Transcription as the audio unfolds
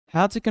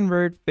How to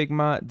convert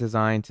Figma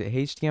Design to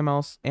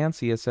HTML and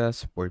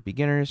CSS for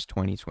beginners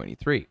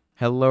 2023.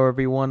 Hello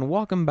everyone,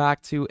 welcome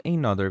back to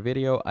another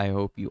video. I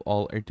hope you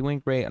all are doing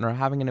great and are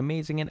having an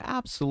amazing and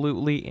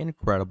absolutely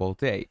incredible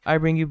day. I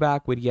bring you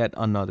back with yet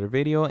another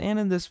video, and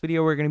in this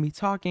video we're going to be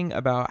talking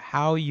about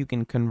how you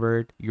can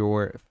convert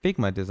your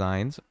Figma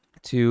designs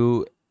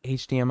to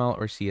HTML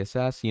or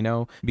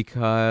CSS,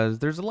 because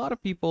there's a lot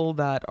of people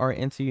that are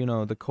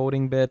into, the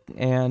coding bit,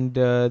 and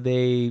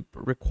they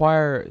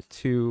require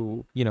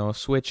to,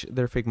 switch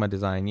their Figma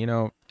design,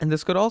 and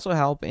this could also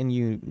help in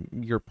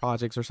your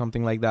projects or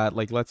something like that.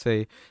 Like, let's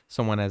say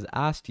someone has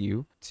asked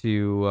you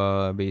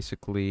to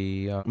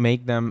basically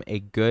make them a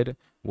good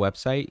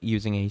website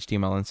using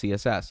HTML and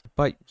CSS,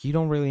 but you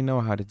don't really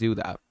know how to do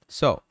that.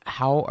 So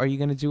how are you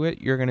going to do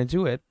it? You're going to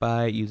do it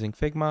by using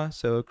Figma.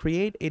 So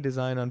create a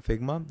design on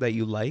Figma that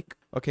you like.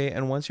 Okay,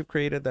 and once you've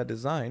created that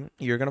design,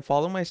 you're going to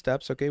follow my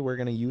steps. Okay, we're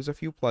going to use a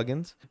few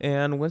plugins.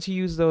 And once you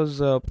use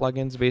those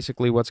plugins,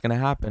 basically what's going to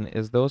happen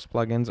is those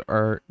plugins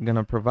are going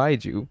to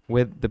provide you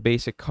with the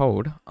basic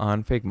code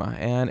on Figma.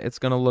 And it's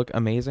going to look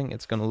amazing.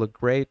 It's going to look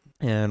great.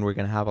 And we're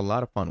going to have a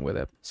lot of fun with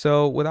it.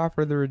 So without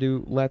further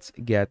ado, let's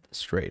get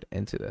straight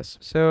into this.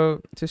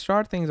 So to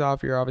start things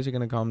off, you're obviously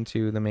going to come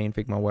to the main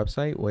Figma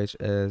website, which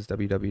is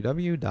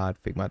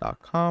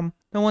www.figma.com.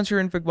 Now, once you're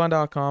in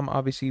Figma.com,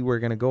 obviously we're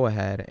going to go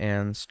ahead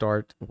and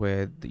start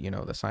with,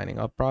 the signing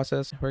up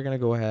process. We're going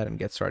to go ahead and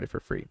get started for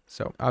free.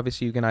 So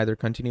obviously you can either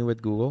continue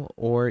with Google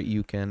or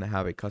you can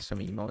have a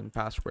custom email and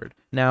password.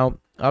 Now,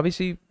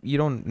 obviously you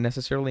don't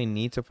necessarily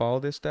need to follow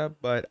this step,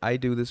 but I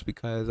do this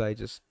because I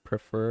just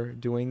prefer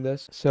doing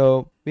this.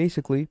 So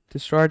basically, to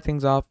start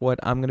things off, what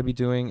I'm going to be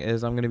doing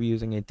is I'm going to be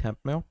using a temp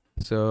mail.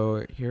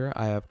 So here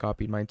I have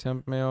copied my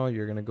temp mail.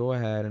 You're going to go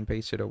ahead and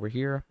paste it over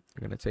here.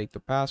 You're going to take the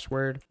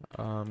password.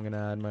 I'm going to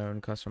add my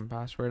own custom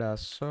password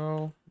as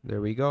so. There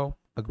we go.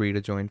 Agree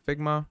to join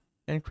Figma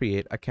and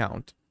create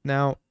account.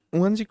 Now,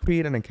 once you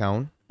create an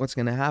account, what's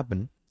going to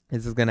happen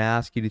is it's going to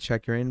ask you to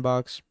check your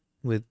inbox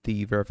with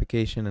the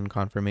verification and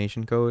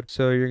confirmation code.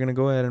 So you're going to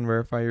go ahead and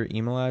verify your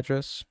email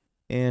address.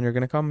 And you're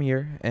going to come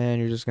here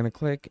and you're just going to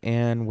click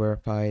and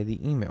verify the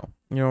email.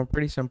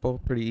 Pretty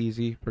simple, pretty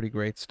easy, pretty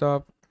great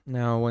stuff.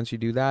 Now, once you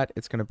do that,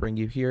 it's going to bring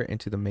you here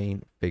into the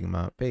main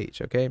Figma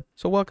page, okay?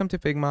 So welcome to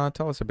Figma.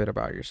 Tell us a bit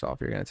about yourself.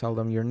 You're going to tell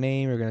them your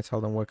name. You're going to tell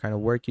them what kind of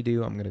work you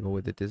do. I'm going to go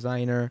with the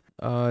designer.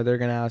 They're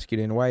going to ask you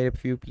to invite a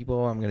few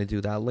people. I'm going to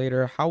do that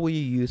later. How will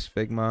you use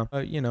Figma?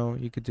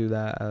 You could do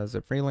that as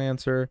a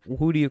freelancer.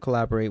 Who do you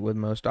collaborate with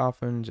most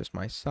often? Just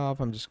myself.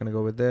 I'm just going to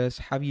go with this.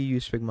 Have you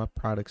used Figma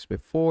products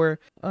before?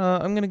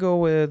 I'm going to go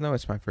with, no,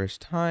 it's my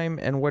first time.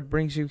 And what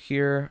brings you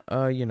here?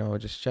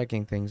 Just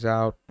checking things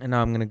out. And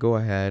now I'm going to go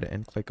ahead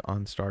and click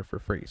on start for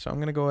free. So I'm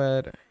going to go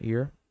ahead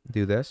here,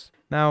 do this.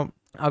 Now,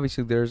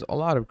 obviously there's a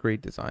lot of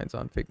great designs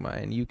on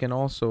Figma, and you can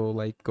also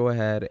go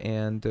ahead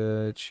and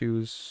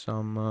choose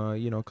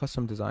some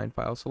custom design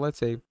files. So let's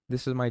say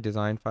this is my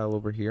design file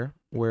over here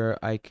where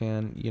I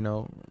can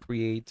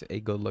create a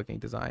good looking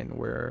design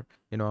where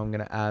I'm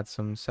gonna add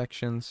some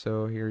sections.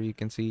 So here you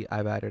can see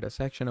I've added a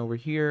section over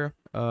here.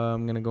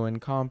 I'm gonna go in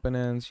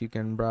components. You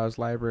can browse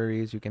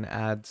libraries. You can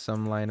add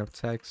some line of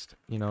text.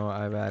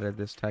 I've added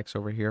this text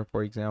over here,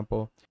 for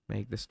example.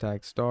 Make this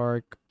text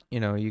dark.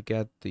 You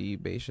get the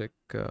basic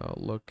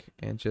look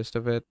and gist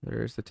of it.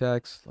 There's the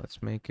text. Let's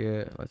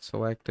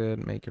select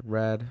it, make it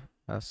red.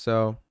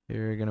 So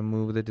you're going to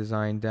move the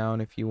design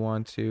down if you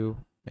want to,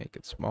 make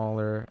it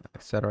smaller,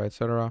 etc.,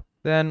 etc.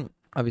 Then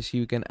obviously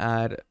you can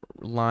add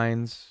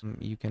lines.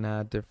 You can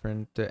add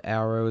different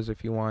arrows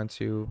if you want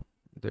to.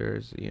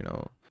 There's,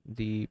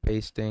 the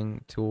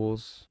pasting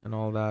tools and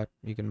all that.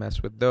 You can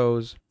mess with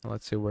those.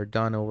 Let's say we're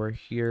done over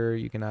here.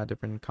 You can add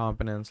different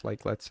components.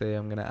 Like, let's say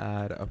I'm gonna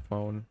add a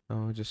phone.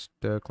 Just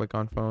click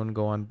on phone,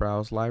 go on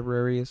browse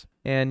libraries,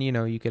 and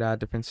you could add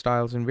different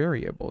styles and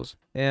variables.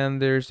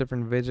 And there's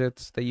different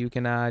widgets that you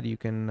can add. You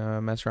can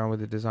mess around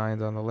with the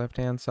designs on the left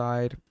hand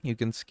side. You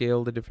can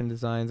scale the different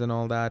designs and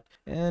all that,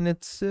 and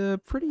it's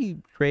pretty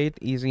great,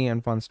 easy,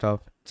 and fun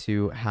stuff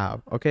to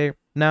have. Okay,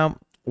 now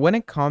when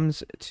it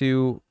comes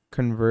to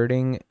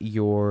converting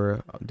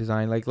your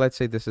design, like let's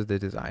say this is the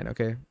design,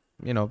 okay,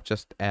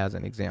 just as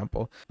an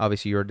example.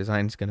 Obviously your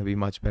design is going to be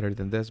much better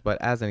than this,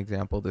 but as an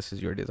example, this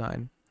is your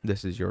design.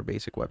 This is your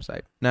basic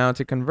website. Now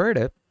to convert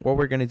it, what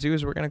we're going to do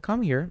is we're going to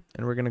come here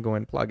and we're going to go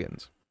in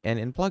plugins, and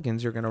in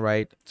plugins you're going to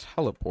write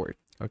teleport.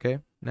 Okay,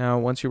 now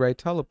once you write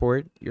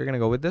teleport, you're going to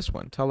go with this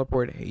one,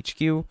 teleport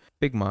HQ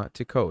Figma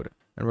to code,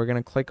 and we're going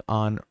to click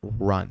on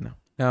run.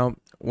 Now,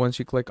 once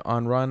you click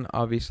on run,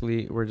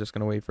 obviously we're just going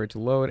to wait for it to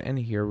load, and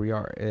here we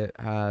are. It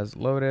has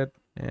loaded,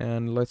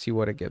 and let's see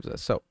what it gives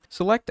us. So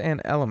select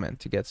an element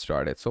to get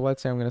started. So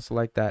let's say I'm going to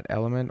select that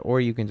element, or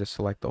you can just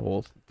select the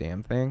whole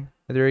damn thing.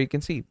 And there you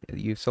can see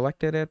you've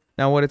selected it.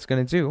 Now what it's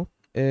going to do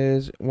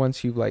is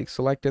once you've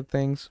selected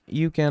things,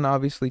 you can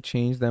obviously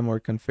change them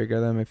or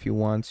configure them if you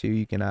want to.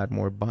 You can add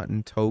more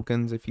button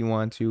tokens if you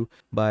want to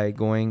by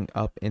going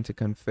up into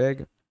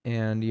config.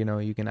 And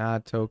you can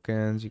add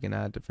tokens, you can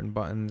add different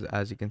buttons.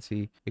 As you can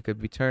see, it could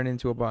be turned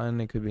into a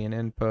button, it could be an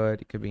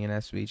input, it could be an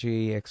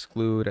SVG,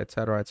 exclude,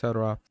 etc.,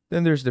 etc.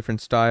 Then there's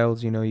different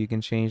styles. You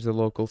can change the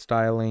local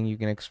styling, you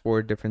can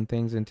export different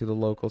things into the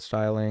local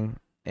styling.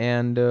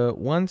 And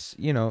once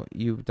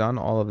you've done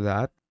all of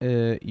that,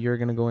 you're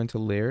gonna go into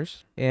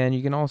layers, and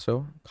you can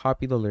also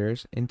copy the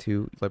layers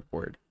into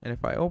clipboard. And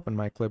if I open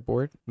my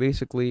clipboard,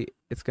 basically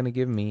it's gonna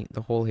give me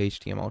the whole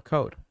HTML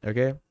code.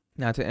 Okay,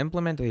 now to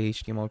implement the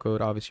HTML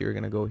code, obviously you're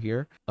gonna go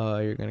here.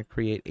 You're gonna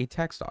create a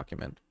text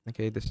document.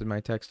 Okay, this is my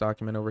text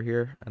document over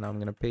here, and I'm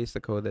gonna paste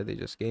the code that they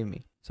just gave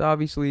me. So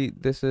obviously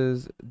this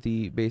is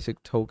the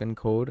basic token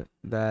code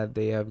that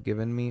they have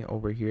given me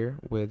over here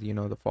with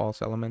the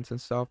false elements and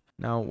stuff.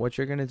 Now what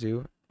you're gonna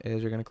do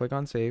is you're gonna click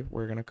on save.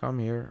 We're gonna come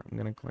here. I'm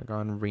gonna click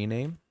on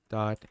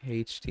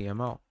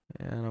rename.html,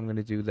 and I'm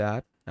gonna do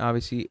that. Now,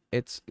 obviously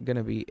it's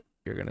gonna be,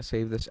 you're gonna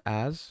save this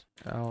as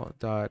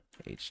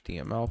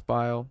l.html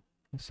file.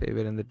 Save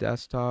it in the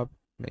desktop.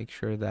 Make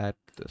sure that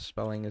the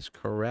spelling is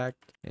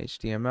correct.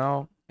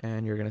 HTML,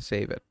 and you're gonna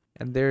save it.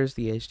 And there's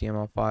the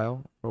HTML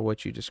file for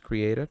what you just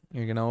created.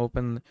 You're gonna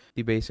open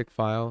the basic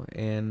file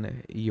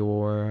in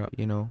your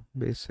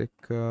basic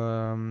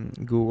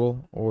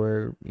Google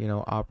or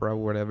Opera,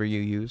 whatever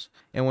you use.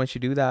 And once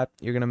you do that,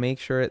 you're gonna make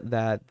sure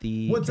that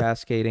the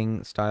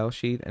cascading style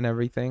sheet and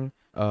everything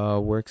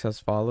works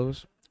as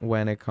follows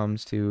when it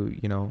comes to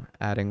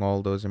adding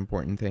all those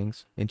important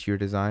things into your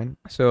design.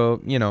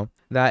 So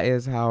that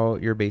is how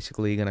you're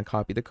basically going to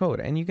copy the code.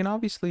 And you can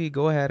obviously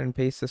go ahead and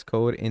paste this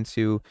code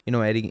into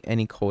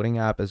any coding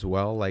app as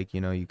well. Like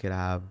you could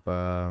have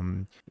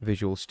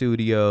Visual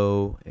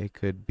Studio, it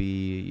could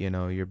be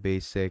your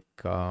basic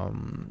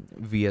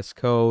VS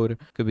Code, it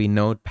could be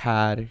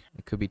Notepad,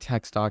 it could be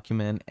text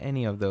document,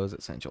 any of those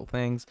essential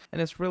things.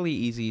 And it's really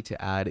easy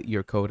to add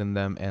your code in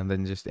them and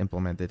then just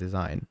implement the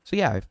design. So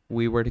yeah, if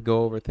we were to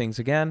go over things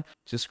again,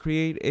 just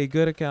create a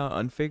good account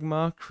on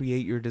Figma,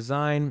 create your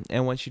design,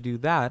 and once you do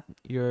that,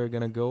 you're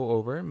gonna go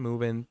over,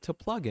 move into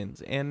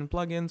plugins. And in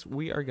plugins,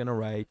 we are gonna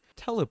write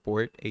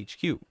Teleport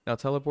HQ. Now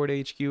Teleport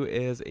HQ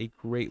is a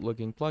great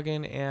looking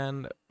plugin,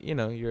 and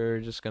you're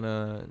just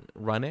gonna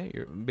run it.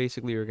 You're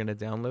gonna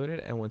download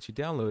it, and once you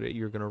download it,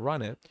 you're gonna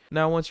run it.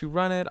 Now once you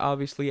run it,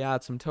 obviously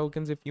add some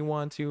tokens if you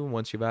want to.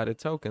 Once you've added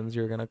tokens,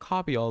 you're gonna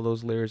copy all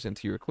those layers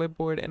into your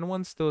clipboard, and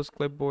once those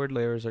clipboard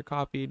layers are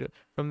copied,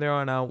 from there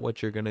on out,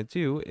 what you're gonna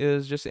do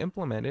is just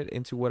implement it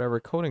into whatever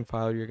coding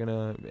file you're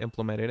gonna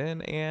implement it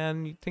in,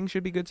 and things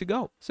should be good to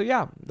go. So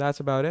yeah, that's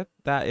about it.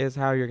 That is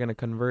how you're gonna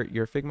convert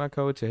your Figma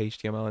code to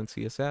HTML and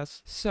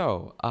CSS.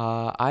 So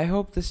I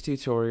hope this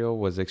tutorial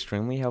was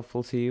extremely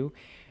helpful to you.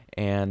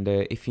 And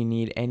if you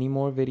need any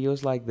more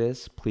videos like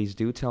this, please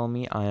do tell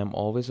me. I am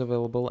always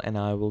available, and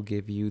I will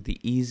give you the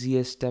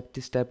easiest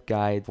step-to-step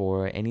guide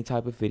for any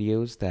type of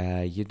videos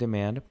that you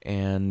demand.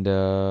 And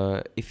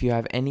if you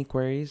have any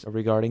queries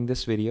regarding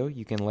this video,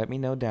 you can let me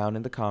know down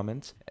in the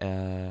comments.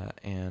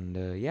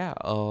 Yeah,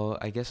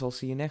 I guess I'll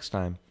see you next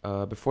time.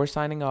 Before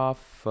signing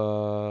off,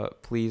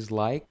 please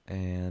like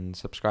and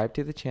subscribe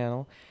to the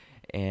channel,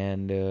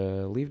 and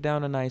leave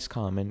down a nice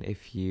comment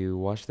if you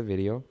watch the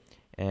video.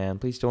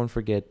 And please don't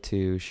forget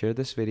to share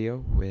this video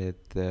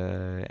with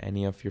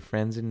any of your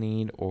friends in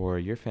need or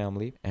your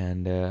family.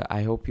 And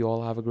I hope you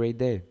all have a great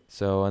day.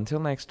 So until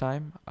next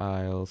time,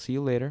 I'll see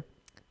you later,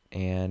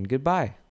 and goodbye.